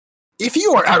If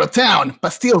you are out of town but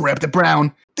still rep the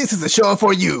brown, this is a show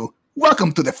for you.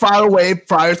 Welcome to the Faraway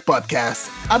Friars podcast,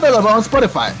 available on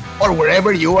Spotify or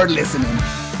wherever you are listening.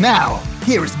 Now,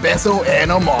 here is Beso and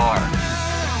Omar.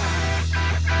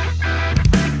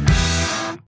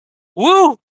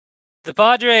 Woo! The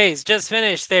Padres just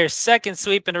finished their second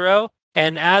sweep in a row,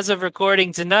 and as of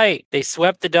recording tonight, they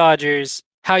swept the Dodgers.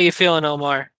 How you feeling,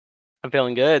 Omar? I'm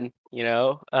feeling good.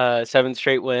 7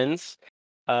 straight wins.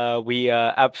 We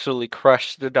absolutely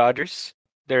crushed the Dodgers.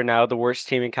 They're now the worst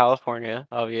team in California,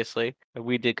 obviously.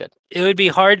 We did good. It would be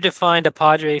hard to find a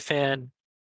Padre fan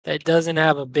that doesn't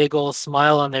have a big old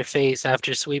smile on their face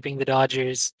after sweeping the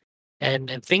Dodgers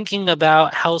and thinking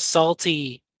about how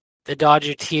salty the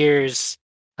Dodger tears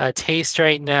taste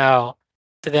right now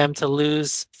to them to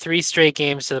lose 3 straight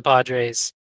games to the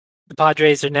Padres. The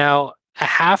Padres are now a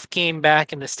half game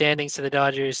back in the standings to the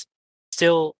Dodgers,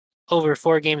 still over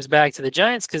 4 games back to the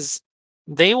Giants because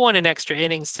they won in extra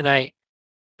innings tonight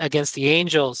against the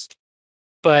Angels.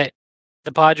 But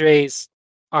the Padres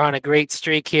are on a great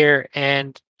streak here,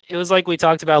 and it was like we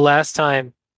talked about last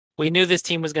time. We knew this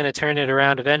team was going to turn it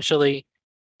around eventually.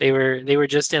 They were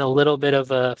just in a little bit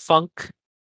of a funk,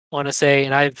 I want to say,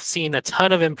 and I've seen a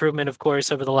ton of improvement, of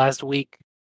course, over the last week,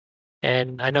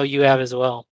 and I know you have as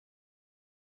well.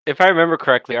 If I remember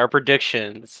correctly, our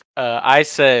predictions, I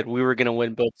said we were going to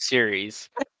win both series,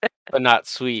 but not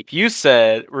sweep. You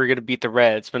said we're going to beat the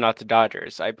Reds, but not the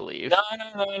Dodgers, I believe.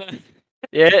 No.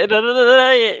 Yeah,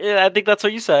 I think that's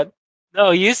what you said. No,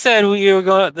 you said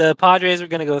the Padres were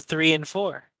going to go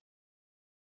 3-4.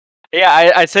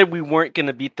 Yeah, I said we weren't going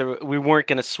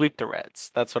to sweep the Reds.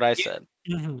 That's what I said.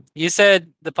 Mm-hmm. You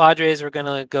said the Padres were going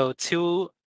to go 2-2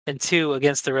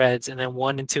 against the Reds and then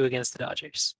 1-2 against the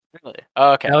Dodgers. Really?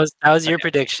 Oh, okay. That was your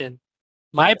prediction.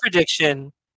 My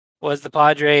prediction was the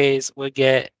Padres would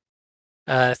get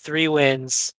 3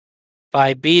 wins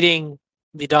by beating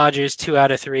the Dodgers 2 out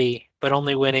of 3, but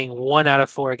only winning 1 out of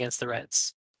 4 against the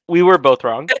Reds. We were both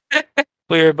wrong.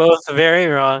 We were both very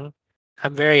wrong.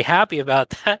 I'm very happy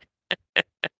about that.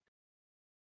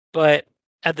 But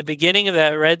at the beginning of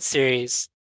that Red series,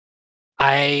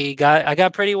 I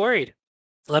got pretty worried.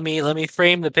 Let me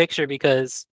frame the picture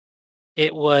because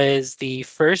it was the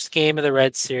first game of the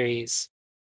Red series.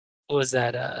 What was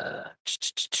that?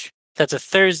 That's a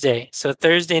Thursday. So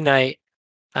Thursday night,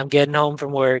 I'm getting home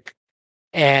from work,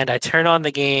 and I turn on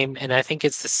the game, and I think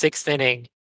it's the 6th inning,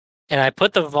 and I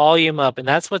put the volume up, and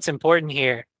that's what's important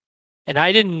here. And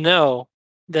I didn't know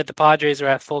that the Padres were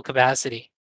at full capacity.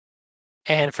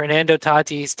 And Fernando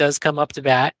Tatis does come up to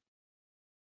bat,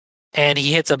 and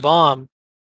he hits a bomb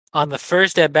on the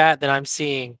first at bat that I'm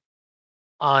seeing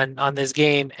on this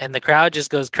game, and the crowd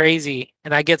just goes crazy,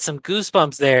 and I get some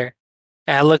goosebumps there.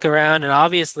 And I look around, and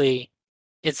obviously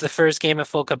it's the first game at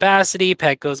full capacity.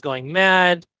 Petco's going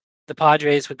mad. The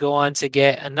Padres would go on to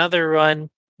get another run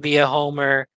via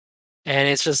homer, and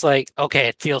it's just like, okay,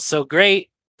 it feels so great.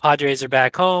 Padres are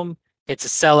back home. It's a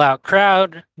sellout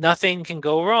crowd. Nothing can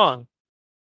go wrong.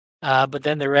 But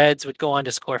then the Reds would go on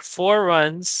to score 4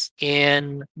 runs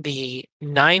in the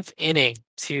 9th inning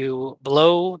to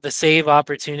blow the save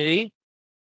opportunity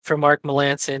for Mark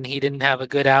Melancon. He didn't have a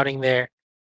good outing there.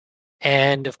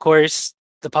 And of course,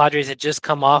 the Padres had just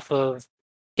come off of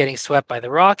getting swept by the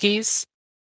Rockies.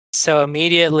 So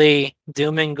immediately,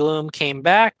 doom and gloom came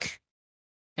back,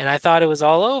 and I thought it was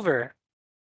all over.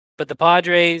 But the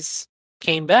Padres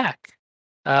came back.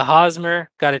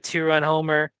 Hosmer got a 2-run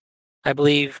homer. I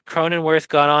believe Cronenworth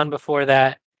got on before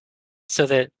that, so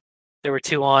that there were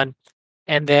 2 on.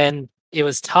 And then it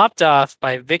was topped off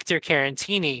by Victor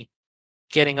Carantini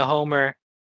getting a homer,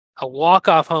 a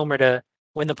walk-off homer to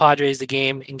win the Padres the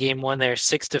game in Game 1 there,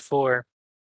 6-4.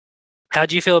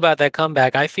 How'd you feel about that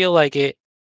comeback? I feel like it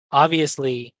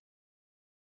obviously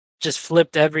just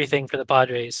flipped everything for the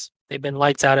Padres. They've been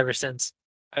lights out ever since.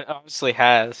 It obviously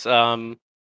has.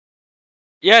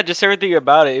 Yeah, just everything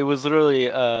about it. It was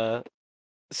literally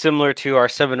similar to our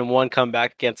 7-1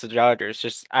 comeback against the Dodgers.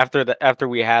 Just after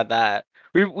we had that,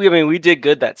 we did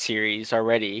good that series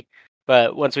already,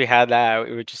 but once we had that,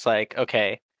 we were just like,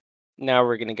 okay, now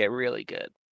we're gonna get really good.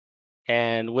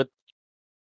 And with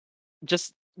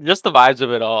just the vibes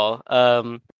of it all.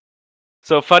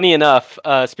 So funny enough,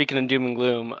 speaking of doom and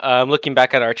gloom, I'm looking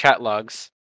back at our chat logs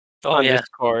on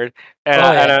Discord,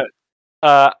 and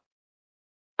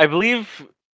I believe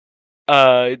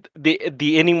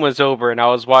the inning was over, and I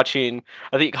was watching.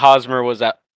 I think Hosmer was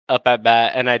up at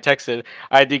bat, and I texted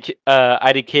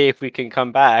IDK if we can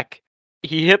come back.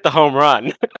 He hit the home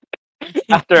run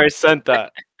after I sent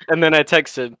that, and then I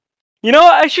texted, you know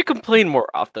what? I should complain more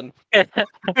often.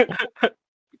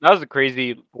 was a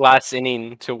crazy last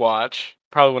inning to watch.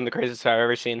 Probably one of the craziest I've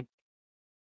ever seen.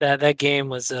 That game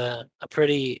was a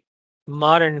pretty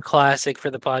modern classic for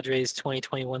the Padres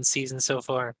 2021 season so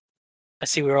far. I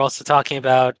see we were also talking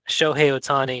about Shohei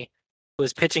Ohtani, who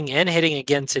is pitching and hitting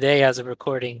again today as of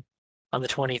recording on the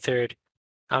 23rd.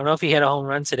 I don't know if he had a home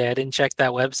run today. I didn't check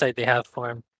that website they have for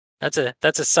him. That's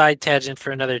a side tangent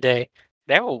for another day.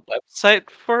 They have a website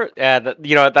for it? Yeah,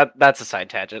 that's a side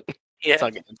tangent. Yeah. So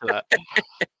I'll get into that.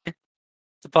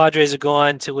 The Padres would go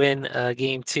on to win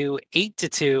game 2,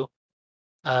 8-2.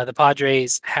 The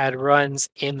Padres had runs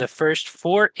in the first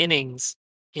 4 innings.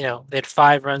 They had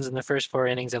 5 runs in the first 4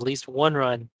 innings, at least 1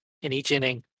 run in each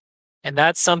inning. And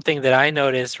that's something that I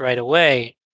noticed right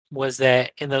away, was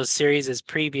that in those series as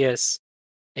previous,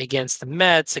 against the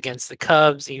Mets, against the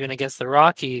Cubs, even against the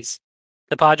Rockies,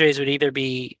 the Padres would either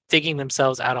be digging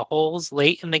themselves out of holes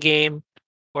late in the game,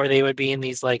 or they would be in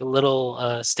these like little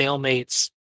stalemates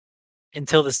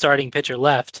until the starting pitcher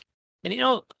left. And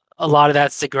a lot of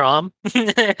that's DeGrom.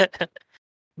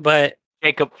 But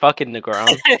Jacob fucking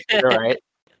DeGrom. You're right.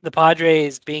 the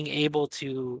Padres being able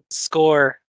to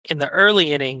score in the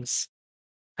early innings,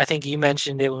 I think you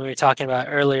mentioned it when we were talking about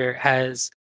earlier, has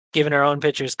given our own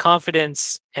pitchers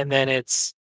confidence, and then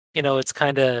it's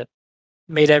kind of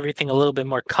made everything a little bit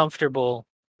more comfortable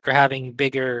for having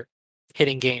bigger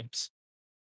hitting games.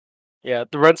 Yeah,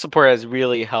 the run support has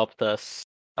really helped us,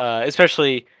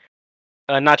 especially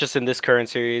not just in this current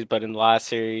series, but in the last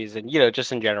series, and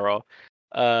just in general.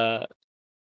 Uh,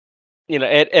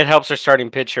 it helps our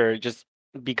starting pitcher just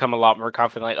become a lot more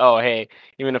confident. Like, oh, hey,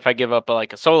 even if I give up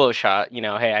a solo shot,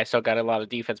 hey, I still got a lot of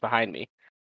defense behind me.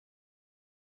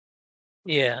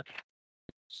 Yeah,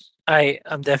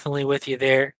 I'm definitely with you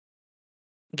there.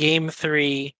 Game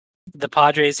 3, the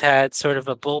Padres had sort of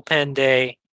a bullpen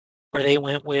day where they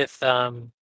went with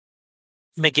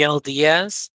Miguel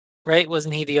Diaz, right?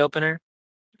 Wasn't he the opener?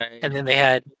 And then they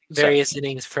had various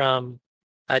innings from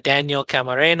Daniel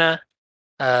Camarena,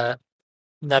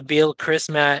 Nabil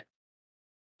Chrismat,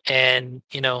 and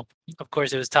of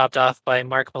course, it was topped off by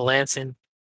Mark Melanson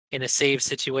in a save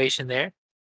situation there.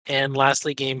 And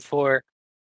lastly, game 4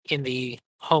 in the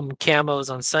home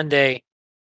camos on Sunday,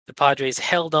 the Padres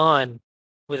held on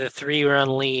with a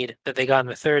 3-run lead that they got in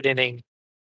the 3rd inning.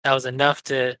 That was enough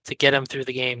to get them through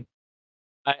the game.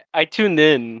 I tuned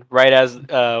in right as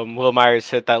Will Myers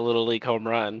hit that little league home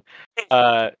run.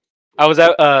 I was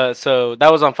at so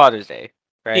that was on Father's Day,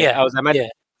 right? Yeah, I was at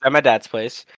my dad's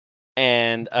place,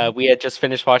 and we had just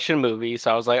finished watching a movie,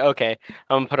 so I was like, okay,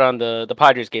 I'm gonna put on the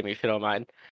Padres game if you don't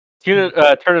mind. Turn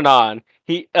it on.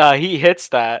 He hits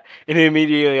that, and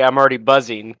immediately I'm already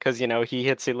buzzing because he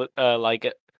hits it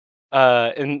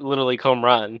in Little League home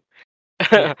run,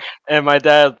 Yeah. and my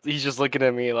dad he's just looking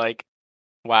at me like,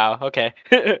 wow, okay.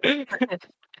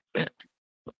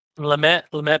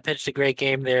 Lamet pitched a great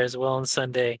game there as well on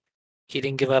Sunday. He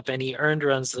didn't give up any earned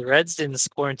runs. The Reds didn't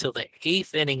score until the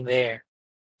 8th inning there.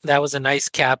 That was a nice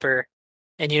capper.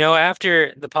 And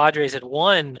after the Padres had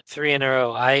won 3 in a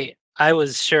row, I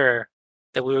was sure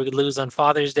that we would lose on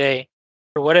Father's Day.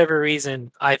 For whatever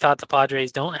reason, I thought the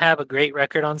Padres don't have a great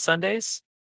record on Sundays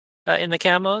in the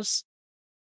Camos.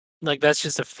 Like, that's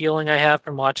just a feeling I have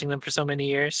from watching them for so many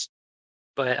years.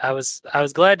 But I was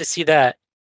glad to see that.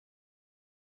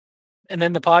 And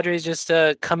then the Padres just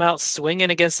come out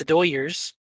swinging against the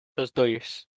Doyers. Those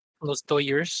Doyers. Los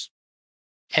Doyers.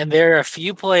 And there are a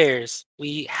few players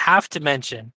we have to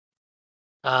mention.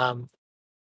 I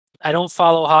don't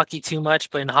follow hockey too much,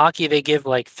 but in hockey they give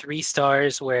like 3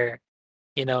 stars where,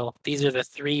 these are the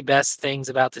 3 best things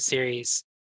about the series.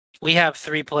 We have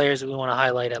 3 players we want to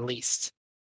highlight at least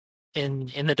in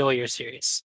the Doyer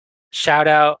series. Shout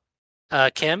out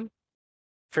Kim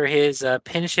for his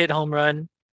pinch hit home run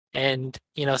and,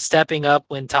 stepping up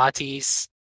when Tatis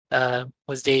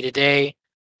was day to day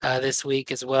this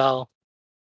week as well.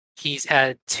 He's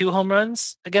had 2 home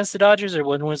runs against the Dodgers, or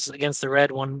one was against the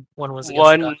Red, one was against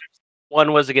the Dodgers.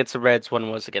 One was against the Reds, one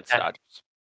was against the Dodgers.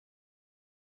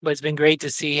 But it's been great to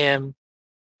see him.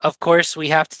 Of course, we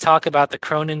have to talk about the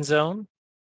Cronin zone.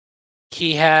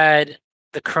 He had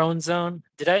the Crone zone.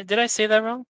 Did I say that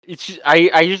wrong?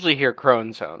 I usually hear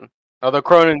Cronin zone, although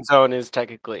Cronin zone is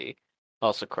technically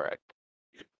also correct.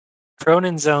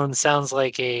 Cronin zone sounds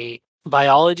like a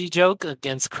biology joke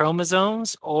against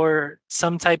chromosomes or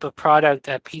some type of product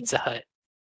at Pizza Hut,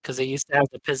 because they used to have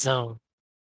the Pizzone.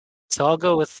 So I'll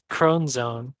go with Crone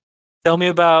zone. Tell me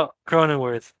about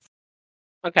Cronenworth.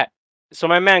 Okay, so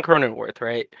my man Cronenworth,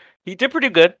 right? He did pretty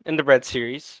good in the Red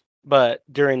series, but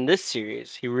during this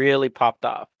series, he really popped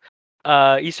off.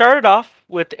 He started off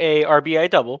with a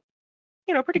RBI double,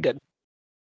 pretty good.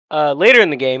 Later in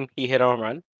the game, he hit a home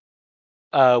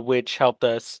run, which helped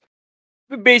us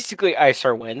basically ice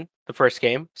our win. The first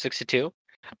game, 6-2.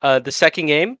 The second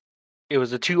game, it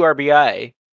was a 2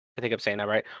 RBI. I think I'm saying that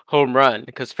right. Home run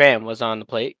because Fam was on the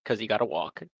plate because he got a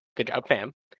walk. Good job,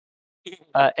 Fam.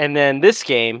 And then this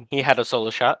game, he had a solo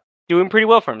shot, doing pretty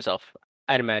well for himself.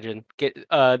 I'd imagine.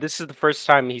 This is the first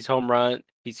time he's homered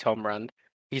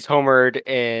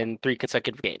in 3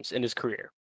 consecutive games in his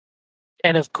career.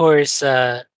 And of course,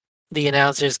 the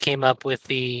announcers came up with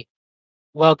the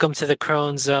 "Welcome to the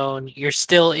Crone Zone. You're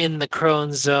still in the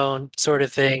Crone Zone" sort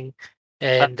of thing.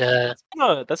 And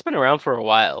That's been around for a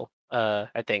while.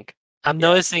 I think. I'm Yeah.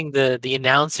 noticing the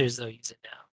announcers though use it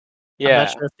now. I'm not Yeah.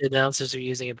 sure if the announcers are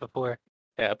using it before.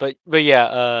 Yeah, but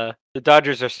yeah, the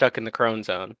Dodgers are stuck in the Crone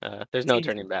Zone. There's no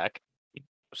turning back.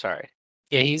 Sorry.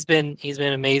 Yeah, he's been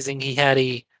amazing. He had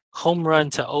a home run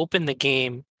to open the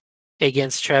game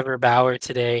against Trevor Bauer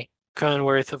today.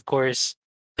 Cronenworth, of course,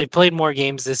 they played more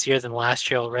games this year than last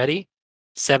year already.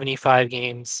 75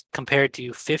 games compared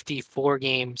to 54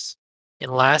 games in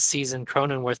last season.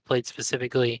 Cronenworth played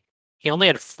specifically. He only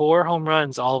had 4 home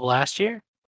runs all of last year,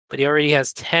 but he already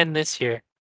has 10 this year.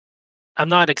 I'm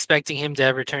not expecting him to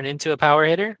ever turn into a power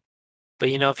hitter, but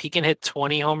if he can hit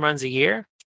 20 home runs a year,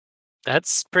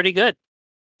 that's pretty good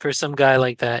for some guy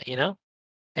like that.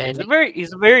 And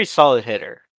He's a very solid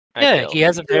hitter. I yeah, feel. he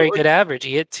has a very good average.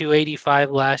 He hit 285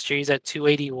 last year. He's at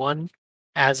 281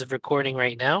 as of recording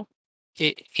right now.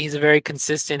 He's a very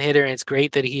consistent hitter, and it's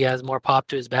great that he has more pop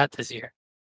to his bat this year.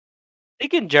 I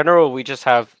think in general we just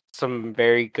have some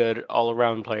very good all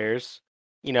around players.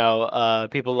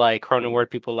 People like Cronenworth,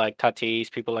 people like Tatis,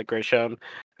 people like Grisham,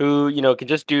 who can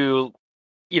just do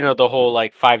the whole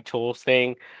like 5 tools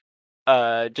thing,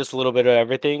 just a little bit of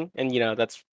everything, and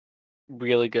that's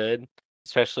really good,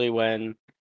 especially when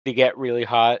they get really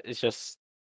hot. It's just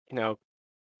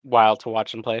wild to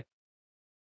watch them play.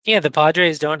 Yeah, the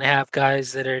Padres don't have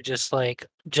guys that are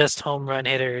just home run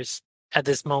hitters at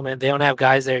this moment. They don't have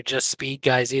guys that are just speed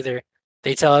guys either.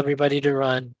 They tell everybody to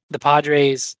run. The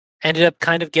Padres ended up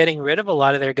kind of getting rid of a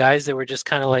lot of their guys that were just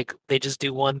kind of like they just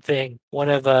do one thing. One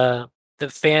of the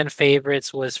fan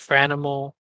favorites was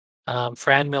Franmil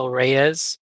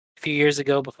Reyes a few years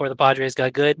ago before the Padres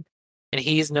got good, and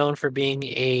he's known for being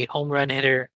a home run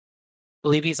hitter. I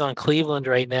believe he's on Cleveland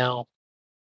right now.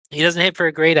 He doesn't hit for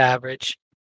a great average,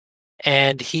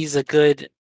 and he's a good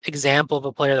example of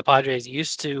a player the Padres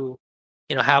used to,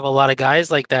 have a lot of guys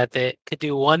like that that could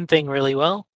do one thing really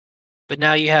well. But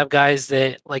now you have guys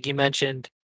that, like you mentioned,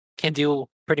 can do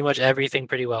pretty much everything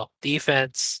pretty well.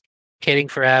 Defense, hitting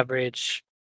for average,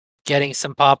 getting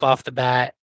some pop off the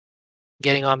bat,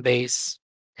 getting on base,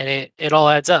 and it all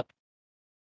adds up.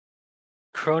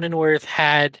 Cronenworth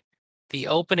had the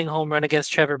opening home run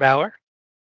against Trevor Bauer.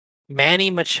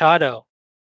 Manny Machado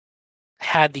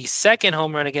had the second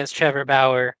home run against Trevor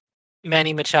Bauer.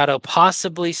 Manny Machado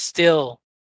possibly still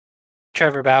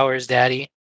Trevor Bauer's daddy,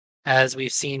 as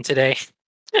we've seen today.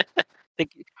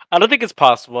 I don't think it's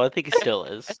possible. I think he still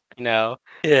is. Yeah.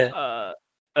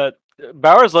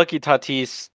 Bauer's lucky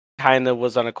Tatis kind of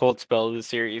was on a cold spell this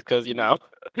series because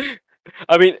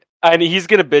I mean, he's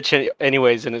gonna bitch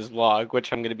anyways in his vlog,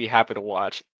 which I'm gonna be happy to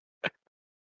watch.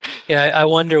 Yeah, I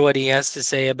wonder what he has to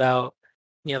say about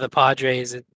the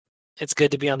Padres. It's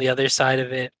good to be on the other side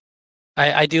of it.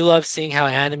 I do love seeing how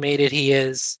animated he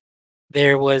is.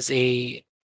 There was a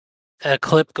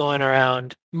clip going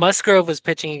around. Musgrove was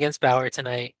pitching against Bauer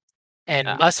tonight, and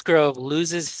Yeah. Musgrove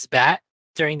loses his bat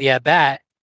during the at bat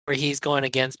where he's going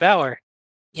against Bauer.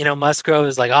 Musgrove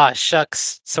is like, "Ah,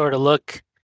 shucks," sort of look,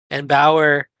 and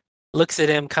Bauer looks at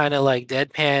him kind of like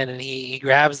deadpan, and he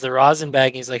grabs the rosin bag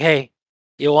and he's like, "Hey,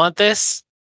 you want this?"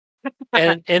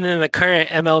 and in the current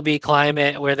MLB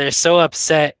climate where they're so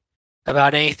upset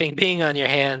about anything being on your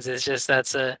hands, it's just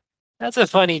that's a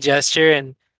funny gesture.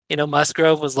 And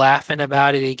Musgrove was laughing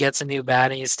about it. He gets a new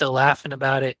bat and he's still laughing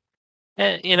about it.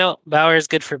 And Bauer is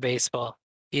good for baseball.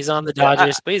 He's on the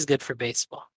Dodgers, but he's good for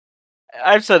baseball.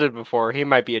 I've said it before. He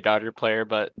might be a Dodger player,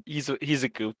 but he's a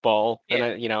goofball, Yeah.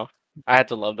 and I had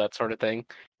to love that sort of thing.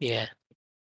 Yeah.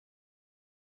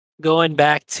 Going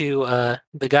back to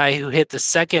the guy who hit the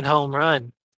second home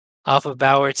run off of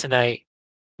Bauer tonight,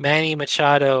 Manny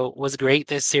Machado was great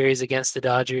this series against the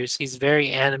Dodgers. He's very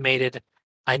animated.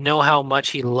 I know how much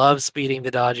he loves beating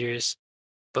the Dodgers,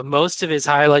 but most of his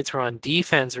highlights were on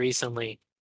defense recently.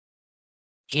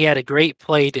 He had a great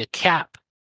play to cap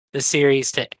the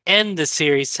series to end the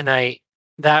series tonight.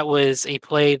 That was a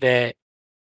play that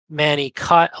Manny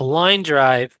caught a line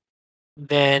drive,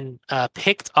 then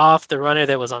picked off the runner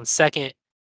that was on second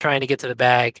trying to get to the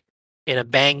bag in a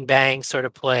bang bang sort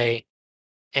of play.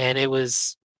 and it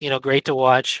was great to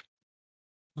watch.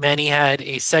 Manny had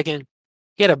he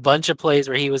had a bunch of plays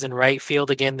where he was in right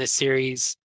field again this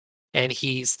series, and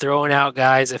he's throwing out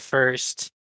guys at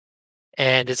first,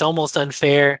 and it's almost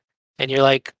unfair. And you're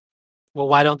like, well,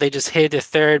 why don't they just hit to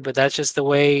third? But that's just the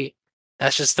way.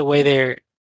 That's just the way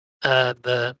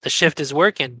the shift is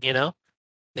working.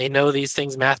 They know these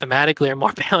things mathematically are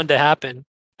more bound to happen,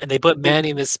 and they put Manny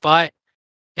in this spot,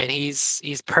 and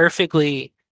he's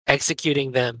perfectly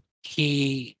executing them.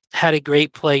 He had a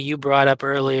great play you brought up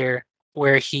earlier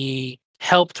where he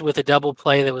helped with a double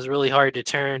play that was really hard to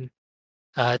turn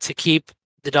to keep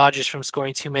the Dodgers from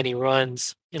scoring too many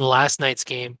runs in last night's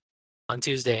game on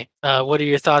Tuesday. What are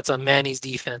your thoughts on Manny's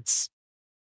defense?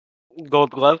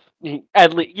 Gold Glove,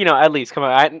 at least at least come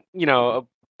on.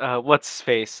 What's his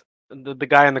face? The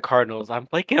guy in the Cardinals. I'm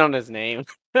blanking on his name.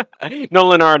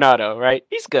 Nolan Arenado, right?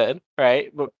 He's good,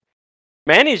 right? But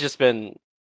Manny's just been,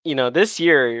 this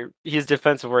year his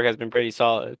defensive work has been pretty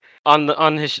solid on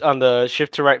the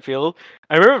shift to right field.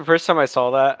 I remember the first time I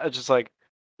saw that, I was just like,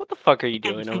 "What the fuck are you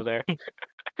doing over there?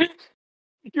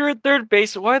 You're at third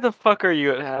base. Why the fuck are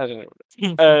you?" I don't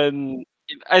know. And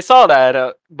I saw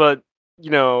that, but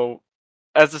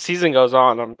as the season goes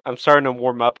on, I'm starting to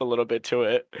warm up a little bit to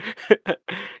it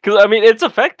because I mean it's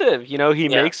effective. He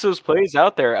Yeah. makes those plays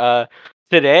out there.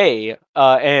 Today,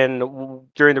 and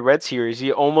during the Red Series,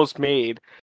 he almost made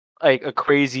like a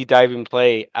crazy diving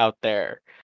play out there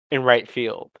in right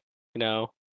field.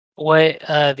 What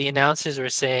the announcers were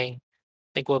saying,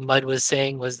 I think what Mud was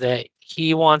saying was that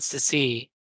he wants to see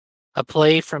a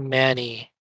play from Manny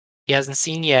he hasn't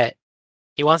seen yet.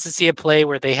 He wants to see a play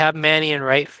where they have Manny in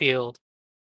right field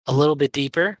a little bit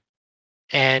deeper,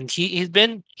 and he's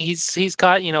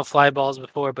caught fly balls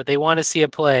before, but they want to see a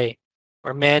play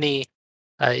where Manny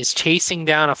is chasing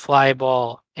down a fly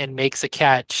ball and makes a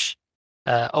catch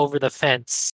over the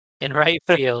fence in right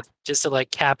field just to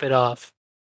like cap it off.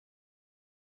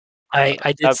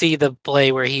 I did see the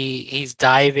play where he's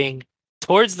diving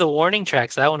towards the warning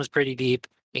track, so that one was pretty deep.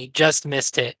 He just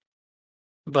missed it,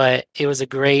 but it was a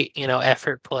great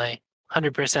effort play.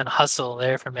 100% hustle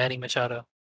there from Manny Machado.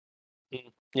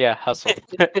 Yeah, hustle.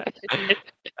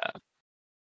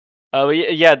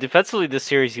 Yeah, defensively this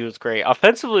series he was great.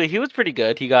 Offensively, he was pretty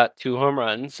good. He got 2 home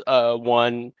runs,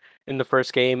 one in the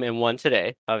first game and one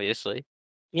today, obviously.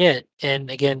 Yeah,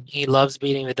 and again, he loves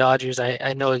beating the Dodgers.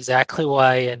 I know exactly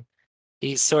why, and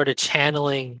he's sort of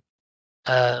channeling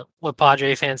what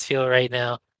Padre fans feel right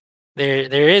now.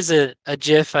 There is a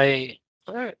GIF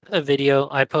or a video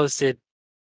I posted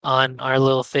on our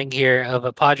little thing here of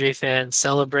a Padre fan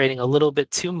celebrating a little bit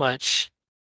too much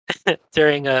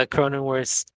during a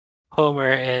Cronenworth's homer,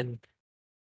 and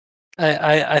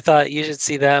I thought you should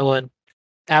see that one.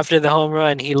 After the home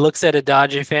run, he looks at a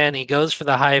Dodger fan, he goes for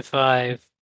the high five,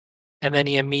 and then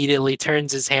he immediately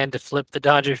turns his hand to flip the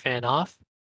Dodger fan off.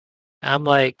 I'm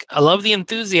like, I love the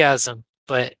enthusiasm,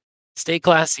 but stay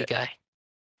classy, guy.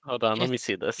 Hold on, let me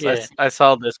see this. Yeah. I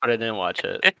saw this, but I didn't watch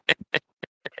it.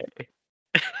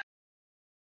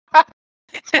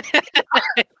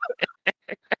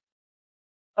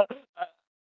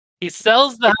 He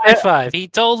sells the high five. He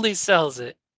totally sells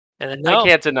it. And then, I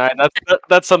can't deny it.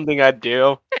 That's something I'd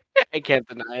do. I can't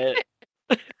deny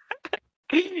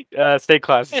it. Stay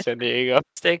classy, San Diego.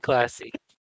 Stay classy.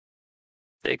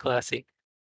 Stay classy.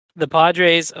 The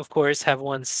Padres, of course, have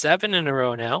won 7 in a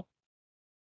row now.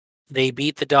 They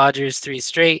beat the Dodgers 3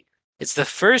 straight. It's the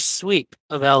first sweep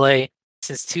of LA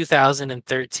since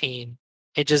 2013.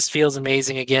 It just feels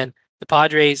amazing again. The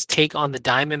Padres take on the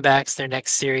Diamondbacks their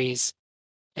next series,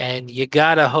 and you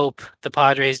gotta hope the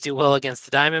Padres do well against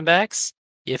the Diamondbacks.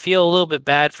 You feel a little bit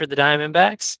bad for the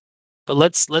Diamondbacks, but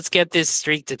let's get this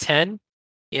streak to 10.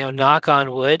 Knock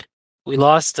on wood. We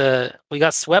got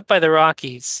swept by the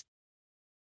Rockies.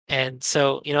 And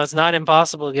so, it's not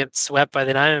impossible to get swept by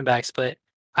the Diamondbacks, but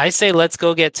I say let's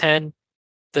go get 10.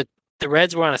 The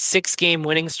Reds were on a 6-game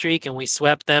winning streak, and we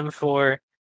swept them 4.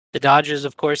 The Dodgers,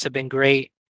 of course, have been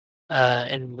great,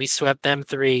 and we swept them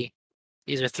 3.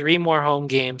 These are 3 more home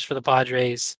games for the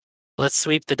Padres. Let's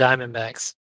sweep the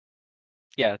Diamondbacks.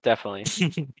 Yeah, definitely.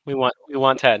 we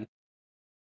want 10.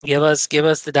 Give us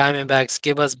the Diamondbacks.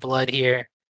 Give us blood here,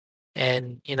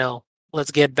 and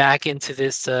let's get back into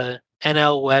this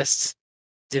NL West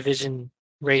division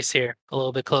race here a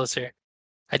little bit closer.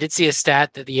 I did see a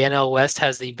stat that the NL West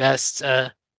has the best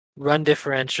run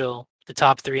differential, the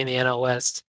top 3 in the NL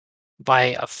West,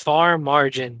 by a far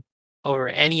margin over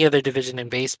any other division in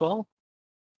baseball.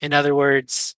 In other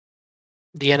words,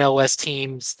 the NL West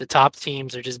teams, the top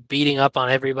teams, are just beating up on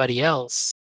everybody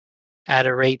else at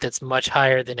a rate that's much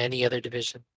higher than any other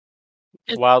division.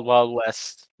 Wild Wild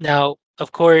West. Now,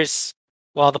 of course,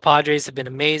 while the Padres have been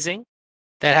amazing,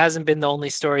 that hasn't been the only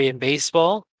story in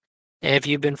baseball. And if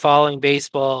you've been following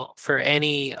baseball for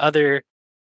any other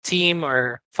team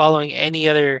or following any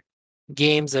other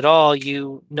games at all,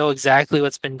 you know exactly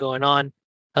what's been going on.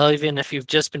 Even if you've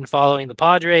just been following the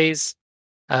Padres,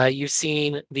 you've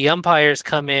seen the umpires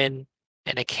come in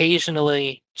and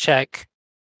occasionally check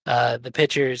the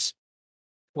pitchers,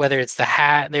 whether it's the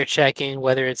hat they're checking,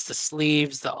 whether it's the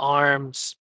sleeves, the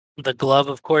arms, the glove,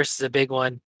 of course, is a big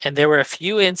one. And there were a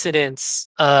few incidents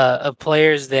of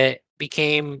players that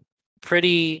became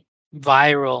pretty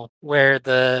viral where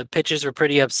the pitchers were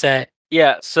pretty upset.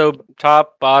 Yeah, so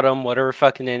top, bottom, whatever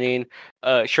fucking inning,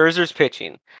 Scherzer's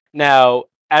pitching. Now,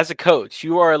 as a coach,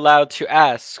 you are allowed to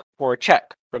ask for a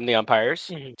check from the umpires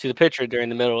to the pitcher during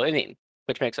the middle inning,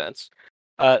 which makes sense.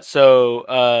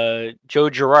 So Joe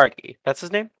Girardi, that's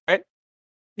his name, right?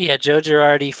 Yeah, Joe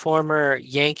Girardi, former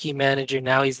Yankee manager,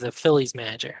 now he's the Phillies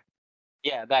manager.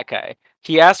 Yeah, that guy.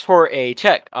 He asked for a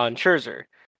check on Scherzer.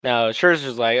 Now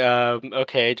Scherzer's like,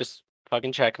 okay, just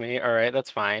fucking check me. All right,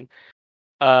 that's fine.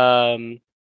 I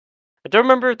don't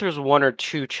remember if there's one or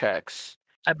two checks.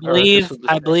 I or if this believe was the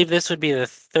I same. believe this would be the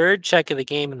third check of the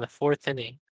game in the fourth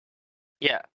inning.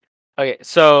 Yeah. Okay,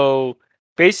 so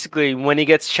basically, when he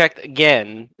gets checked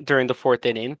again during the fourth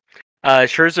inning,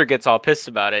 Scherzer gets all pissed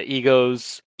about it. He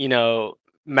goes,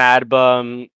 mad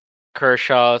bum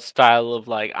Kershaw style of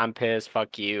like, I'm pissed,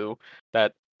 fuck you.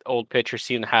 That old pitcher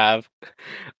seemed to have.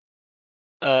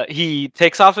 He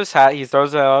takes off his hat, he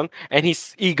throws it on, and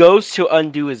he goes to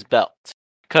undo his belt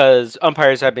because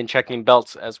umpires have been checking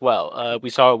belts as well.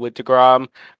 We saw it with DeGrom.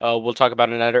 We'll talk about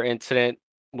another incident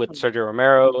with Sergio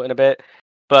Romero in a bit.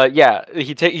 But yeah,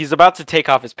 he's about to take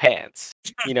off his pants,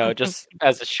 just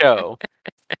as a show.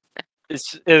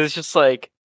 It's just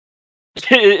like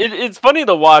it's funny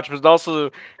to watch, but it's also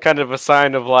kind of a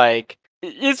sign of like,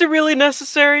 is it really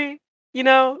necessary?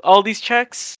 All these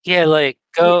checks. Yeah, like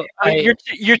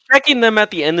You're checking them at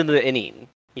the end of the inning,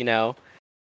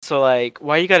 So like,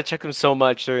 why you gotta check them so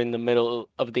much during the middle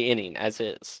of the inning as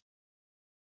is?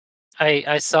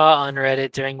 I saw on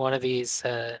Reddit during one of these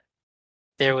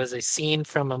there was a scene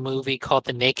from a movie called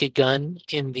The Naked Gun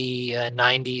in the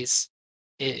 90s.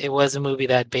 It was a movie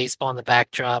that had baseball in the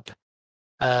backdrop.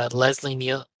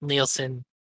 Leslie Nielsen,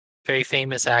 very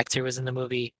famous actor, was in the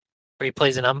movie where he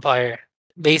plays an umpire.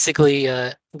 Basically,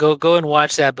 go and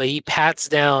watch that. But he pats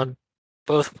down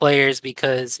both players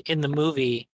because in the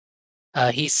movie,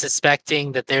 he's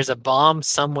suspecting that there's a bomb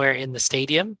somewhere in the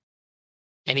stadium,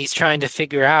 and he's trying to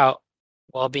figure out,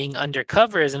 while being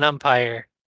undercover as an umpire,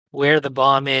 where the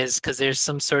bomb is because there's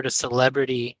some sort of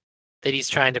celebrity that he's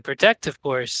trying to protect, of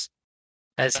course,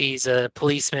 as he's a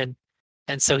policeman.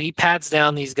 And so he pats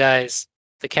down these guys,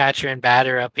 the catcher and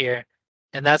batter up here.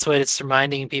 And that's what it's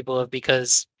reminding people of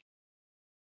because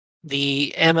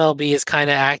the MLB is kind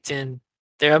of acting,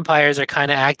 their umpires are kind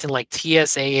of acting like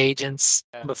TSA agents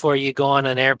before you go on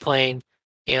an airplane.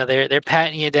 They're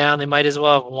patting you down. They might as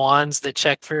well have wands that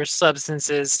check for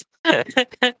substances.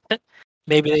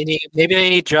 Maybe they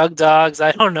need drug dogs.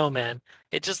 I don't know, man.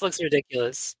 It just looks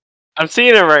ridiculous. I'm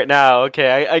seeing it right now.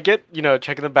 Okay, I get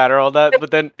checking the batter, all that, but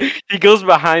then he goes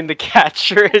behind the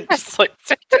catcher and just like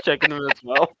checking him as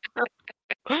well.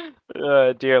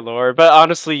 Dear Lord, but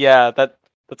honestly, yeah, that's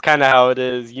kind of how it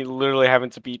is. You literally having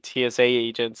to be TSA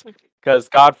agents because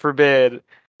God forbid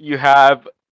you have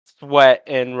sweat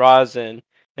and rosin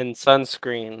and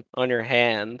sunscreen on your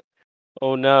hand.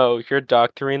 Oh no, you're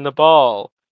doctoring the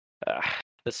ball.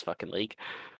 This fucking league.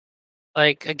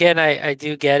 Like again, I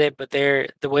do get it, but the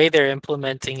way they're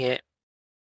implementing it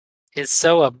is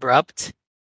so abrupt,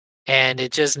 and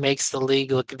it just makes the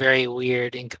league look very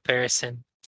weird in comparison.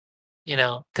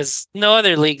 Because no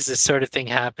other leagues this sort of thing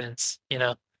happens.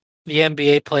 The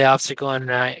NBA playoffs are going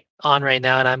on right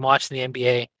now, and I'm watching the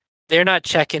NBA. They're not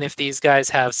checking if these guys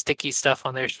have sticky stuff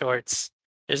on their shorts.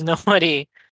 There's nobody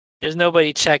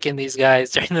checking these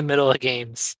guys during the middle of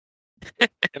games.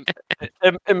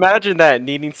 Imagine that,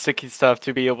 needing sticky stuff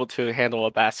to be able to handle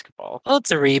a basketball. Well, it's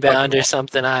a rebound or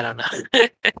something. I don't know.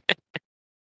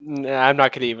 Nah, I'm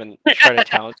not gonna even try to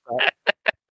challenge that.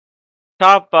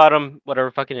 Top, bottom, whatever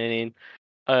fucking inning.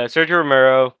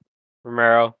 Sergio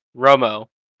Romo.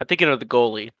 I'm thinking of the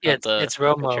goalie. Yeah, not the it's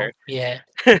Romo. pitcher. Yeah.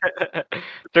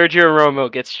 Sergio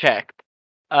Romo gets checked.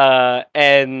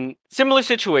 And similar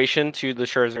situation to the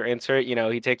Scherzer insert.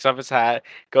 He takes off his hat,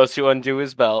 goes to undo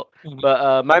his belt. Mhm.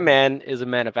 But my man is a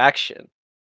man of action.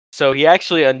 So he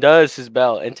actually undoes his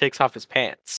belt and takes off his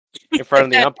pants in front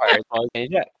of the umpires while he's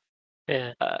getting checked.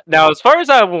 Yeah. Now, as far as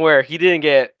I'm aware, he didn't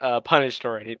get punished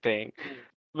or anything.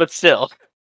 But still,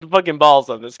 fucking balls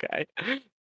on this guy.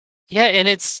 Yeah, and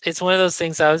it's one of those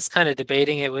things. I was kind of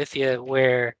debating it with you,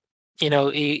 where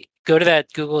you go to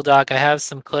that Google Doc. I have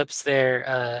some clips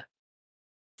there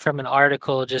from an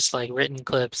article, just like written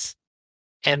clips,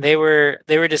 and they were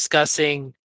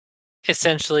discussing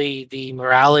essentially the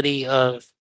morality of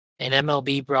an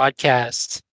MLB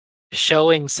broadcast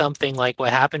showing something like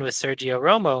what happened with Sergio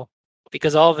Romo,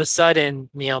 because all of a sudden,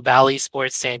 Bally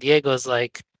Sports San Diego is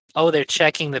like, oh, they're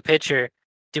checking the pitcher.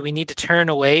 Do we need to turn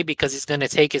away because he's going to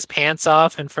take his pants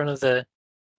off in front of the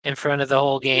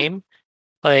whole game?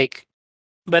 Like,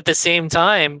 but at the same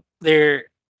time, they're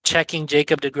checking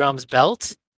Jacob deGrom's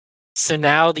belt. So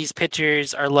now these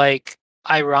pitchers are like,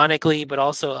 ironically, but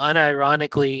also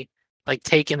unironically, like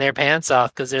taking their pants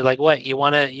off because they're like, "What? You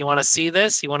wanna see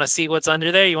this? You wanna see what's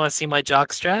under there? You wanna see my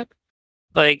jock strap?"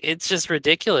 Like, it's just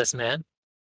ridiculous, man.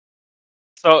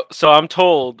 So I'm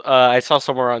told, I saw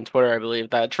somewhere on Twitter, I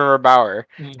believe, that Trevor Bauer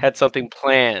Mm. had something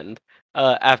planned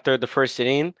after the first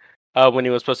inning when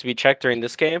he was supposed to be checked during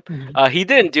this game. Mhm. He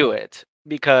didn't do it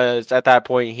because at that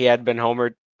point he had been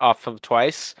homered off of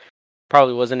twice.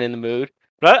 Probably wasn't in the mood.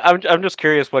 But I'm just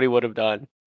curious what he would have done.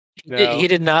 He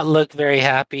did not look very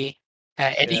happy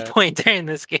at any Yeah. point during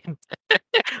this game.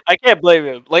 I can't blame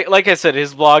him. Like I said,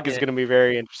 his vlog is Yeah. going to be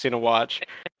very interesting to watch.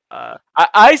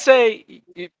 I say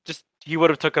he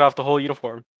would have took it off the whole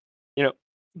uniform. You know,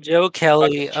 Joe fucking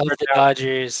Kelly of shirt the down.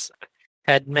 Dodgers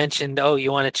had mentioned, "Oh,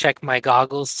 you want to check my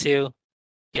goggles too?"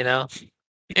 You know,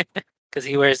 because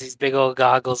he wears these big old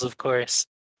goggles, of course.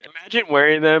 Imagine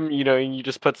wearing them, and you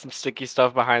just put some sticky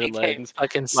stuff behind You the can't lens.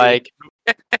 fucking see. Like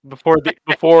before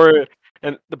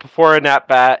an at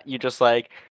bat, you just like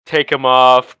take them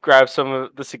off, grab some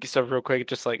of the sticky stuff real quick,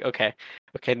 just like okay,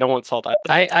 no one saw that.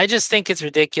 I just think it's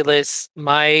ridiculous.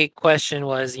 My question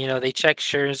was, they checked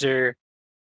Scherzer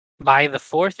by the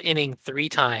fourth inning 3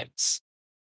 times.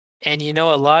 And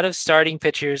a lot of starting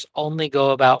pitchers only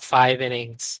go about 5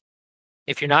 innings.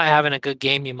 If you're not having a good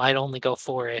game, you might only go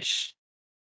 4-ish.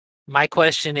 My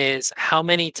question is, how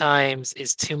many times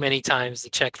is too many times to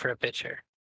check for a pitcher?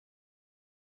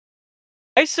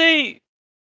 I say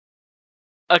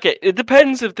okay. It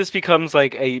depends if this becomes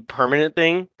like a permanent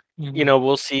thing. Mhm.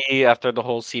 We'll see after the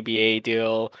whole CBA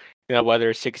deal.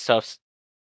 Whether sick stuff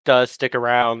does stick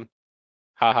around,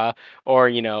 haha,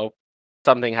 or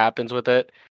something happens with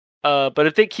it. But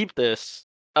if they keep this,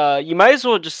 you might as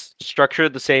well just structure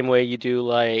it the same way you do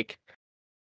like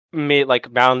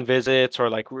mound visits or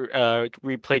like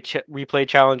replay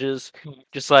challenges. Mhm.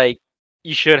 Just like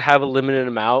you should have a limited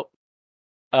amount,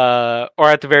 or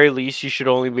at the very least, you should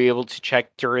only be able to check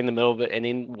during the middle of the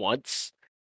inning once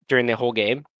during the whole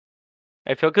game.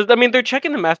 I feel because I mean they're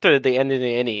checking them after the end of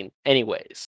the inning,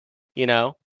 anyways. You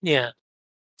know, Yeah.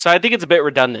 so I think it's a bit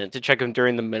redundant to check them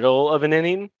during the middle of an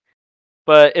inning.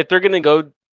 But if they're gonna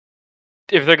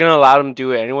allow them to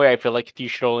do it anyway, I feel like you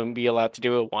should only be allowed to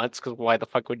do it once. Because why the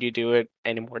fuck would you do it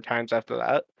any more times after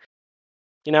that?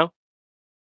 You know?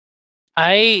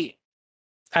 I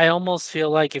I almost feel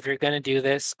like if you're gonna do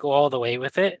this, go all the way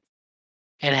with it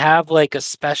and have like a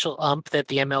special ump that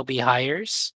the MLB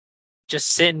hires just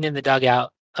sitting in the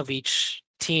dugout of each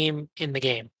team in the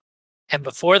game. And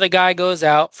before the guy goes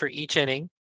out for each inning,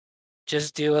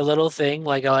 just do a little thing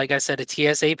like I said, a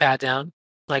TSA pat down.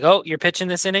 Like, oh, you're pitching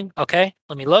this inning? Okay,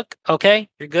 let me look. Okay,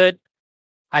 you're good.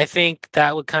 I think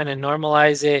that would kind of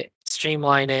normalize it,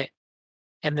 streamline it,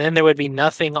 and then there would be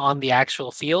nothing on the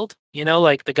actual field.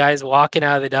 Like the guy's walking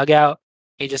out of the dugout.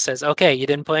 He just says, "Okay, you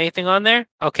didn't put anything on there.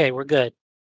 Okay, we're good."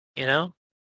 You know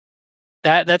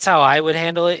that's how I would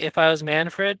handle it if I was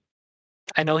Manfred.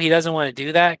 I know he doesn't want to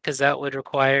do that because that would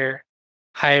require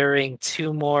hiring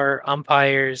 2 more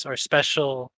umpires or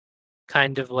special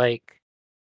kind of like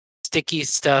sticky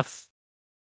stuff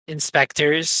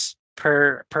inspectors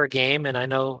per game, and I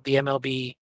know the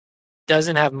MLB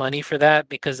doesn't have money for that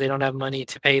because they don't have money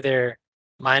to pay their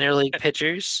minor league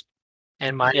pitchers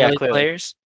and minor Yeah, league clearly,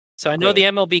 players. So I know the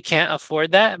clearly. MLB can't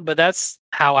afford that, but that's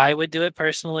how I would do it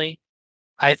personally.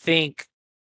 I think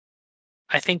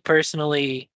I think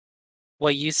personally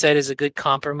what you said is a good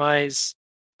compromise,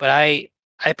 but I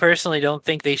personally don't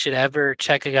think they should ever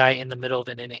check a guy in the middle of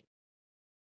an inning.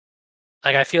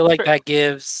 Like I feel like Sure. that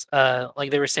gives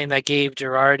like they were saying that gave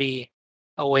Girardi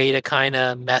a way to kind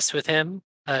of mess with him,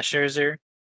 Scherzer.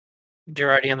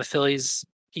 Girardi on the Phillies,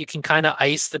 you can kind of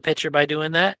ice the pitcher by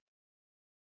doing that.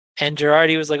 And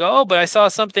Girardi was like, "Oh, but I saw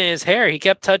something in his hair. He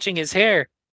kept touching his hair."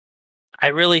 I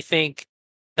really think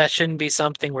that shouldn't be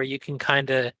something where you can kind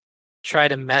of try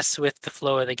to mess with the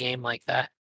flow of the game like that.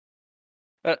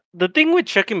 The thing with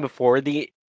checking before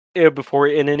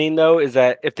an inning though is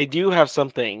that if they do have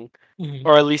something Mhm.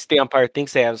 or at least the umpire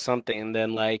thinks they have something. And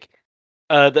then like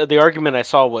the argument I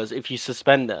saw was if you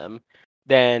suspend them,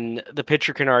 then the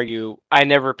pitcher can argue I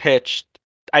never pitched.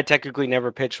 I technically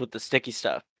never pitched with the sticky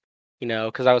stuff,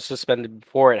 because I was suspended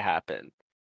before it happened.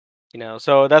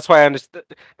 So that's why I understand.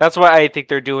 That's why I think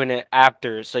they're doing it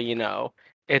after. So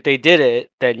if they did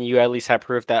it, then you at least have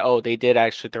proof that they did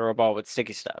actually throw a ball with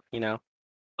sticky stuff.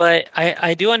 But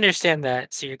I do understand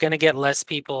that. So you're going to get less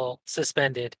people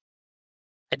suspended.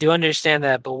 I do understand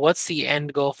that. But what's the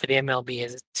end goal for the MLB?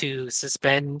 Is it to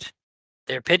suspend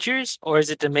their pitchers, or is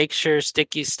it to make sure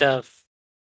sticky stuff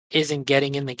isn't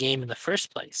getting in the game in the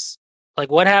first place? Like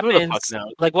what Who the fuck happens?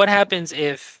 knows? Like what happens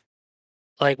if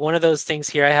like one of those things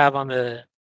here I have on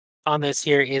this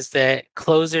here is that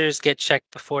closers get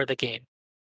checked before the game,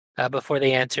 before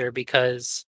they enter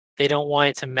because they don't want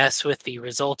it to mess with the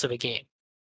result of a game.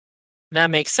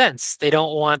 That makes sense. They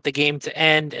don't want the game to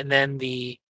end and then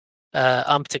the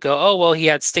ump to go, oh well, he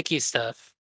had sticky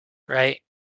stuff, right?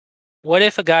 What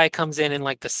if a guy comes in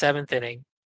like the 7th inning,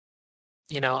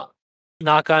 you know,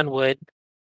 knock on wood,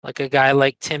 like a guy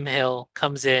like Tim Hill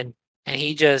comes in and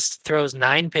he just throws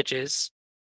 9 pitches.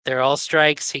 They're all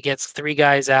strikes. He gets 3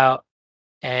 guys out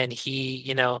and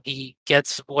he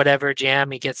gets whatever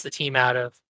jam he gets the team out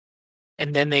of.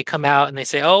 And then they come out and they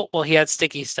say, oh, well, he had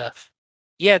sticky stuff.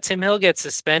 Yeah, Tim Hill gets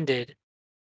suspended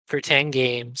for 10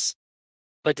 games.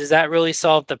 But does that really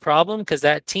solve the problem? Because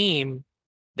that team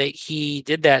that he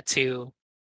did that to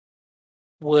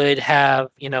would have,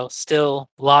 still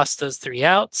lost those 3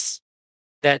 outs.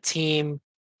 That team,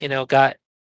 got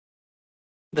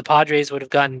the Padres would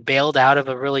have gotten bailed out of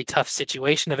a really tough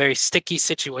situation, a very sticky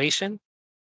situation.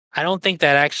 I don't think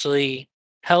that actually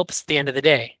helps at the end of the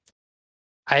day.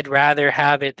 I'd rather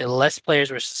have it that less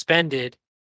players were suspended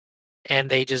and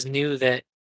they just knew that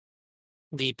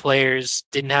the players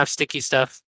didn't have sticky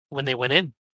stuff when they went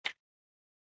in.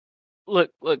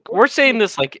 Look, we're saying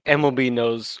this like MLB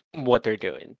knows what they're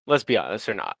doing. Let's be honest,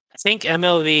 or not. I think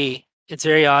MLB, it's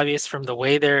very obvious from the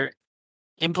way they're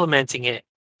implementing it.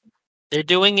 They're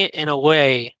doing it in a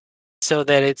way so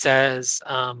that it's as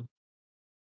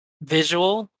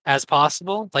visual as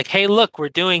possible. Like, hey, look, we're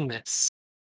doing this.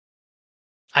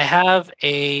 I have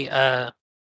a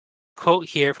quote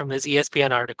here from this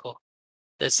ESPN article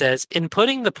that says, in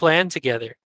putting the plan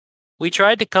together, we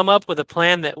tried to come up with a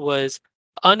plan that was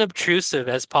unobtrusive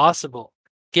as possible,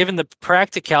 given the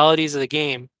practicalities of the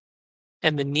game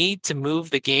and the need to move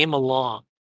the game along.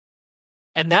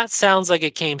 And that sounds like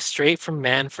it came straight from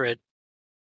Manfred,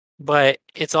 but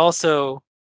it's also,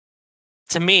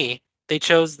 to me, they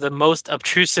chose the most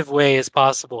obtrusive way as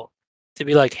possible to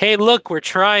be like, hey, look, we're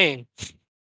trying.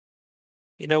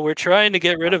 We're trying to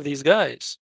get rid of these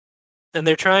guys. And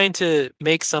they're trying to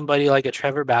make somebody like a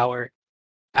Trevor Bauer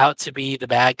out to be the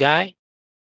bad guy.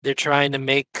 They're trying to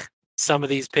make some of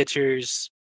these pitchers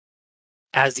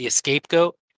as the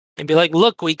scapegoat and be like,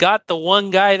 look, we got the one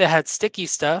guy that had sticky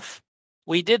stuff.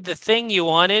 We did the thing you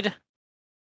wanted.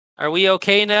 Are we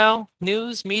okay now?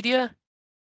 News, media?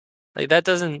 Like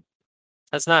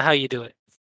that's not how you do it,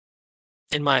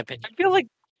 in my opinion.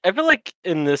 I feel like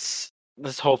in this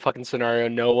whole fucking scenario,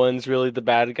 no one's really the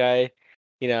bad guy,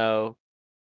 you know.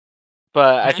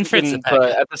 But I think Manfred's the bad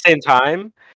guy. at the same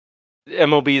time,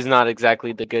 MLB is not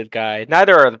exactly the good guy.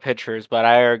 Neither are the pitchers, but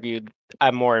I argue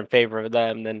I'm more in favor of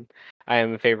them than I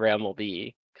am in favor of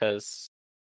MLB because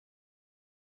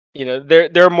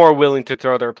they're more willing to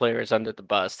throw their players under the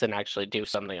bus than actually do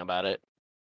something about it.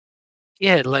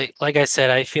 Yeah, like I said,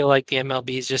 I feel like the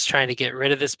MLB is just trying to get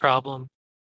rid of this problem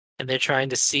and they're trying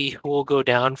to see who will go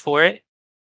down for it.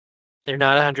 They're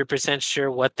not 100%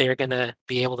 sure what they're going to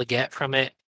be able to get from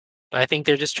it. But I think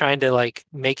they're just trying to like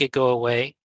make it go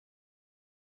away.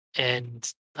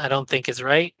 And I don't think it's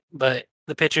right, but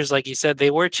the pitchers, like you said,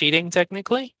 they were cheating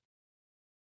technically.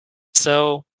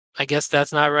 So I guess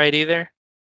that's not right either.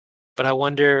 But I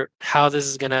wonder how this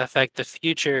is going to affect the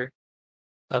future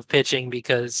of pitching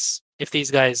because if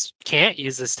these guys can't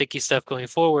use the sticky stuff going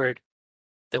forward,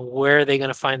 then where are they going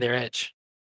to find their edge?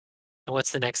 And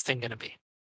what's the next thing going to be?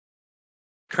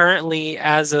 Currently,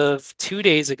 as of 2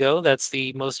 days ago, that's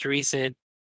the most recent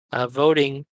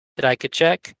voting that I could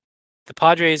check, the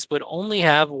Padres would only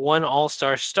have one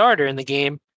all-star starter in the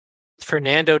game,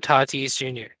 Fernando Tatis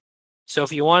Jr. So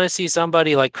if you want to see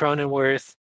somebody like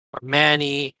Cronenworth or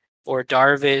Manny or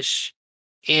Darvish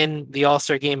in the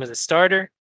all-star game as a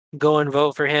starter, go and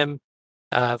vote for him.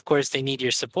 Of course, they need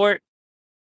your support.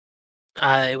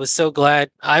 I was so glad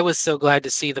to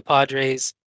see the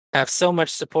Padres have so much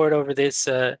support over this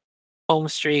home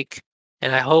streak,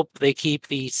 and I hope they keep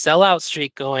the sellout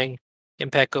streak going in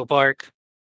Petco Park.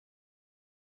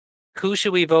 who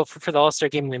should we vote for the All-Star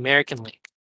game in the American League?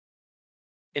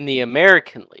 In the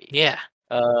American League. Yeah.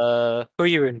 Uh, Who are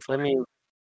you rooting for?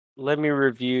 let me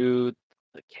review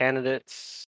the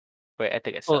candidates. Wait, I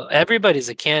think I said Well, that. everybody's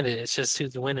a candidate. It's just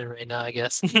who's winning right now, I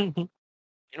guess. You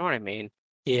know what I mean?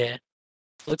 Yeah.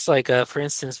 Looks like, for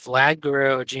instance, Vlad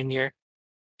Guerrero Jr.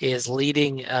 is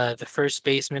leading the first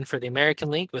baseman for the American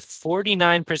League with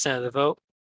 49% of the vote.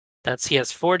 He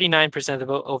has 49% of the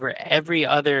vote over every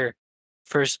other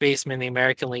first baseman in the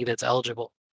American League that's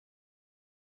eligible.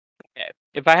 Okay.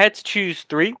 If I had to choose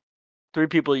three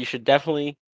people you should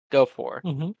definitely go for: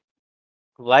 Mm-hmm.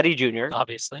 Vladdy Jr.,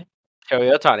 Obviously.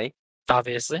 Shohei Ohtani,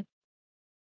 Obviously.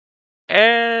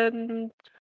 and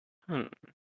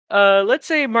let's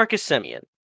say Marcus Semien.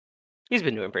 He's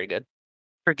been doing pretty good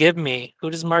Forgive me. Who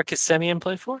does Marcus Semien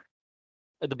play for?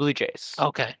 at the Blue Jays.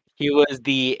 Okay. He was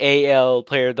the AL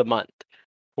Player of the Month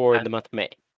for the month of May.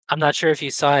 I'm not sure if you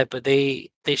saw it, but they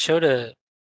showed a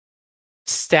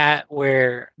stat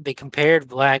where they compared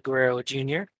Vlad Guerrero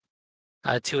Jr.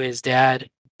 To his dad.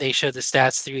 They showed the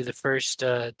stats through the first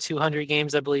 200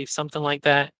 games, I believe, something like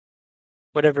that.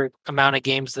 Whatever amount of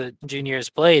games the junior has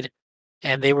played,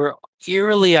 and they were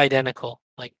eerily identical.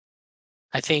 Like,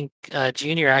 I think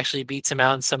Junior actually beats him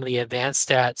out in some of the advanced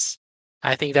stats.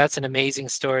 I think that's an amazing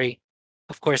story.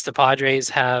 Of course, the Padres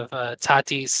have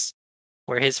Tatis,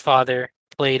 where his father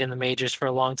played in the majors for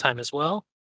a long time as well.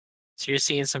 So you're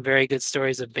seeing some very good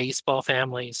stories of baseball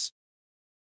families.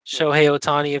 Shohei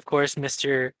Ohtani, of course,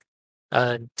 Mr.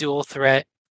 Dual Threat,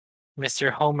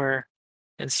 Mr. Homer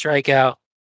and Strikeout.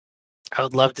 I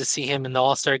would love to see him in the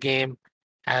All-Star game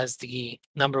as the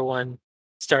number one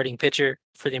starting pitcher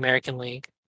for the American League.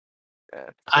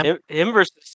 Him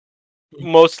versus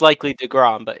most likely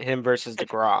DeGrom, but him versus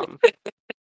DeGrom.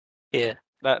 Yeah,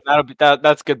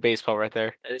 That's good baseball right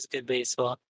there. that is good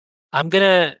baseball. I'm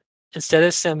gonna, instead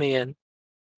of Simeon,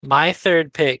 my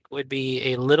third pick would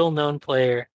be a little known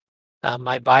player.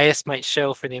 My bias might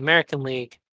show for the American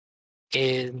League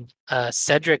in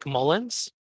Cedric Mullins.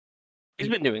 He's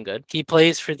been doing good. He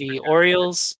plays for the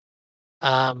Orioles.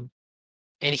 And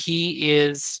he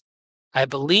is, I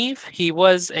believe he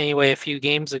was anyway a few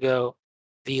games ago,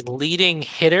 the leading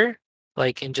hitter,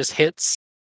 like in just hits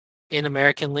in the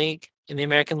American League.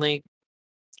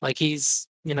 Like he's,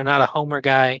 not a homer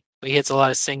guy, but he hits a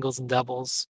lot of singles and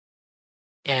doubles.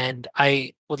 And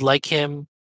I would like him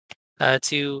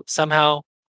to somehow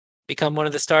become one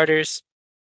of the starters.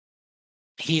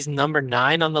 He's number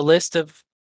 9 on the list of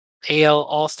AL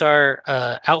All-Star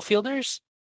outfielders,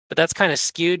 but that's kind of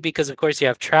skewed because, of course, you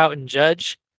have Trout and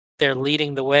Judge. They're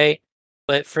leading the way.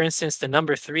 But for instance, the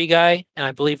number 3 guy, and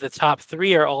I believe the top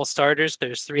 3 are all starters.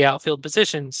 There's 3 outfield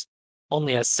positions,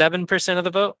 only has 7% of the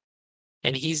vote,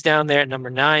 and he's down there at number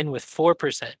 9 with 4%.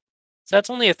 So that's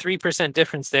only a 3%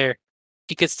 difference there.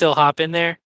 He could still hop in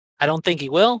there. I don't think he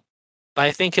will, but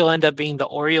I think he'll end up being the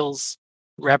Orioles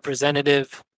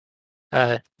representative.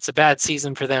 It's a bad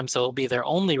season for them, so it'll be their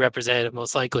only representative,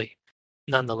 most likely,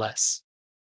 nonetheless.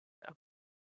 I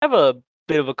have a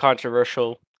bit of a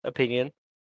controversial opinion.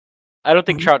 I don't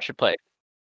think Mhm. Trout should play.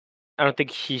 I don't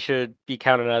think he should be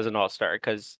counted as an all-star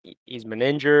because he's been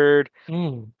injured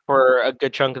for a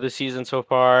good chunk of the season so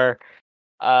far.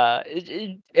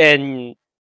 And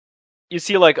you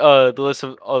see, like, the list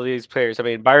of all these players. I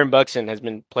mean, Byron Buxton has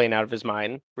been playing out of his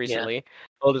mind recently.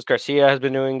 Oldis Garcia has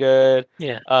been doing good.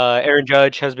 Yeah, Aaron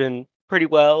Judge has been pretty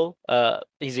well.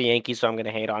 He's a Yankee, so I'm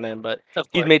gonna hate on him, but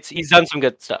of course. he's done some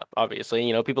good stuff.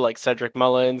 Obviously, people like Cedric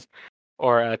Mullins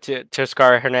or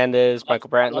Teoscar Hernandez, Michael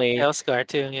Brantley. Oscar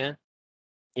too, yeah.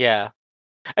 Yeah,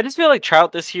 I just feel like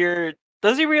Trout this year,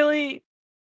 does he really?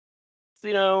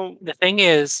 The thing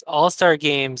is, all-star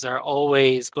games are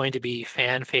always going to be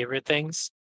fan favorite things.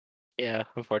 Yeah,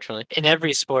 unfortunately. In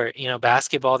every sport,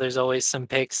 basketball, there's always some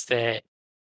picks that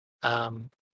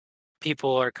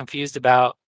people are confused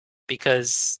about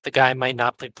because the guy might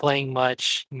not be playing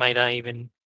much, might not even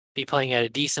be playing at a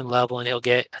decent level, and he'll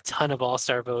get a ton of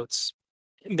all-star votes.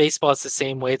 In baseball, it's the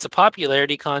same way. It's a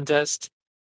popularity contest.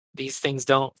 These things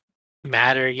don't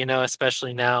matter,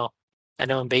 especially now. I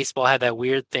know in baseball had that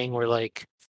weird thing where, like,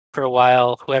 for a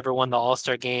while, whoever won the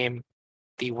All-Star game,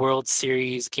 the World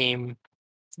Series game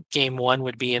 1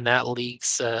 would be in that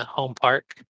league's home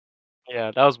park.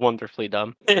 Yeah, that was wonderfully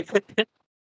dumb.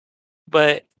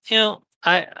 But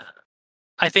I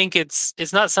think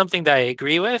it's not something that I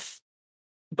agree with,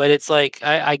 but it's like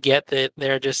I get that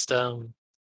they're just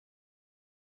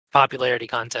popularity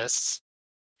contests.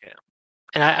 Yeah.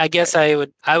 And I guess I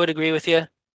would agree with you.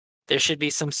 There should be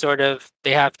some sort of,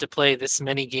 they have to play this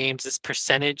many games, this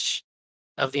percentage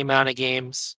of the amount of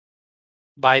games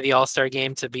by the All-Star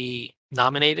game to be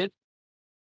nominated.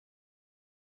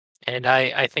 and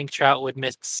I think Trout would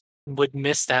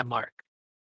miss that mark.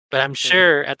 But I'm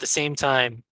sure at the same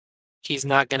time, he's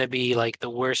not going to be like the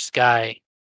worst guy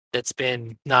that's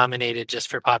been nominated just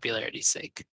for popularity's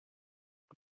sake.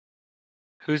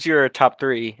 Who's your top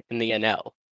 3 in the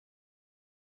NL?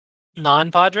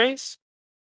 Non-Padres?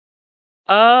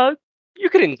 You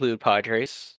could include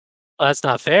Padres. Well, that's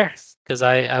not fair because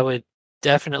I would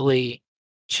definitely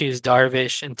choose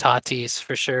Darvish and Tatis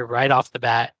for sure right off the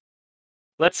bat.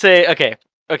 Let's say okay.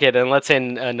 Then let's say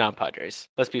non-Padres.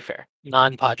 Let's be fair.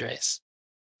 Non-Padres.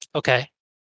 Okay.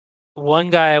 One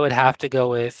guy I would have to go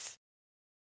with.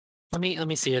 Let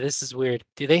me see here. This is weird.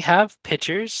 Do they have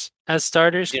pitchers as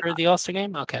starters for the All-Star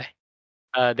game? Okay.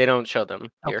 They don't show them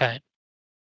here. Okay.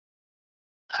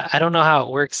 I don't know how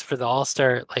it works for the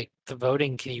All-Star, like the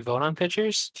voting. Can you vote on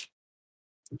pitchers?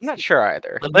 I'm not sure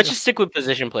either. Let's just stick with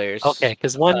position players. Okay,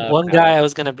 because one guy I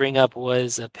was gonna bring up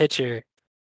was a pitcher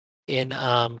in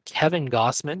Kevin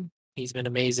Gossman. He's been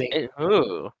amazing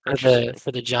for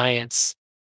the Giants.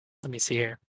 Let me see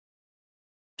here.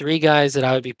 3 guys that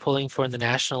I would be pulling for in the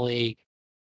National League.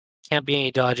 Can't be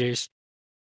any Dodgers.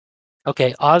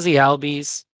 Okay, Ozzy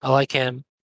Albies. I like him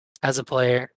as a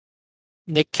player.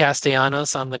 Nick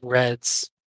Castellanos on the Reds.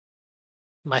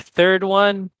 My third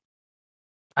one,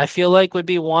 I feel like would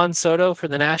be Juan Soto for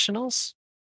the Nationals.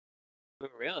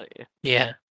 Really?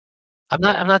 Yeah. I'm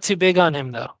not too big on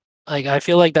him though. Like I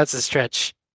feel like that's a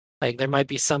stretch. Like there might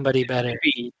be somebody better.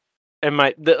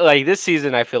 Like this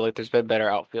season I feel like there's been better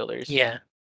outfielders. Yeah.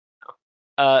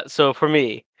 So for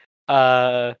me,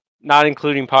 not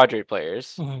including Padre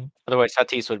players. Mm-hmm. Otherwise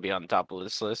Tatis would be on the top of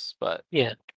this list, but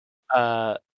Yeah.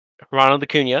 Ronald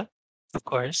Acuna. Of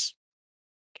course.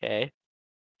 Okay.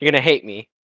 You're gonna hate me.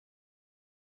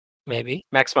 Maybe.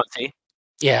 Max Muncy.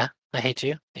 Yeah. I hate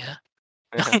you. Yeah.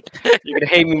 You're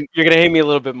gonna hate me. You're gonna hate me a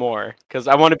little bit more because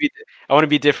I want to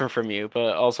be different from you,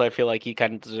 but also I feel like he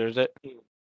kind of deserves it.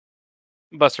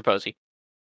 Buster Posey.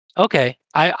 Okay.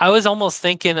 I was almost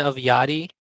thinking of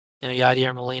Yachty. Yachty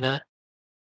or Molina.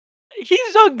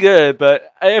 He's done good,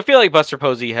 but I feel like Buster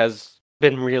Posey has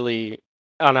been really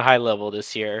on a high level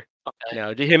this year.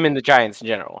 Okay. To him and the Giants in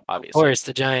general, obviously. Of course,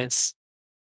 the Giants.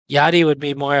 Yachty would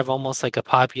be more of almost like a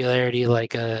popularity,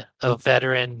 like a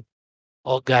veteran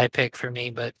old guy pick for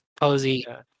me, but Posey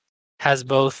has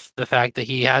both the fact that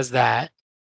he has that,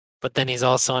 but then he's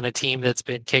also on a team that's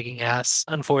been kicking ass,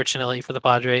 unfortunately for the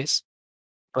Padres.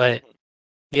 But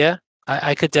yeah,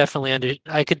 I could definitely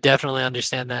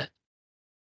understand that.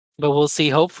 But we'll see.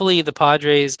 Hopefully the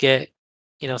Padres get,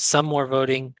 some more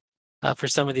voting for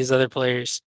some of these other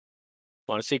players.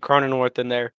 Want to see Cronenworth in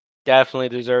there? Definitely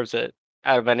deserves it.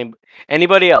 Out of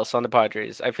anybody else on the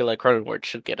Padres, I feel like Cronenworth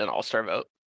should get an All-Star vote.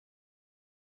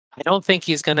 I don't think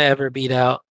he's going to ever beat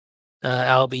out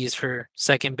Albies for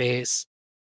second base.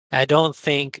 I don't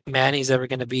think Manny's ever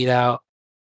going to beat out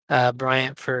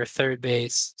Bryant for third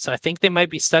base. So I think they might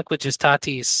be stuck with just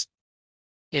Tatis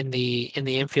in the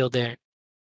infield there.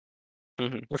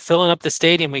 Mm-hmm. We're filling up the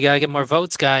stadium. We got to get more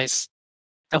votes, guys.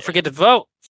 Don't forget to vote.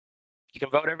 You can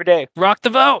vote every day. Rock the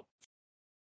vote.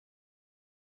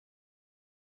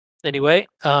 Anyway,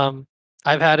 I've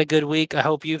had a good week. I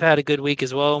hope you've had a good week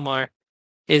as well, Omar.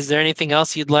 Is there anything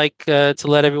else you'd like to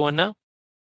let everyone know?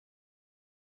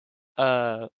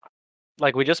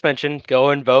 Like we just mentioned,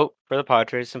 go and vote for the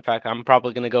Padres. In fact, I'm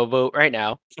probably going to go vote right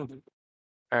now. All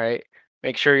right.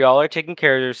 Make sure y'all are taking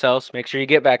care of yourselves. Make sure you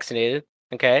get vaccinated.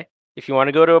 Okay. If you want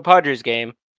to go to a Padres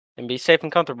game and be safe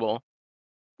and comfortable,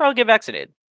 probably get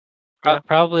vaccinated.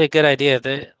 Probably a good idea.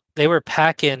 They were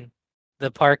packing the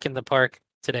park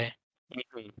today.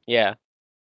 Mm-hmm. Yeah.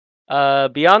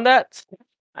 Beyond that,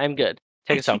 I'm good.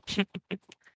 Take us home.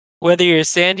 Whether you're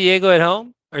San Diego at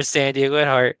home or San Diego at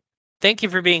heart, thank you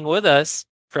for being with us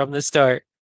from the start.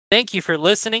 Thank you for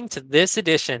listening to this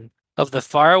edition of the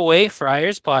Faraway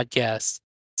Friars podcast.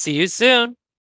 See you soon.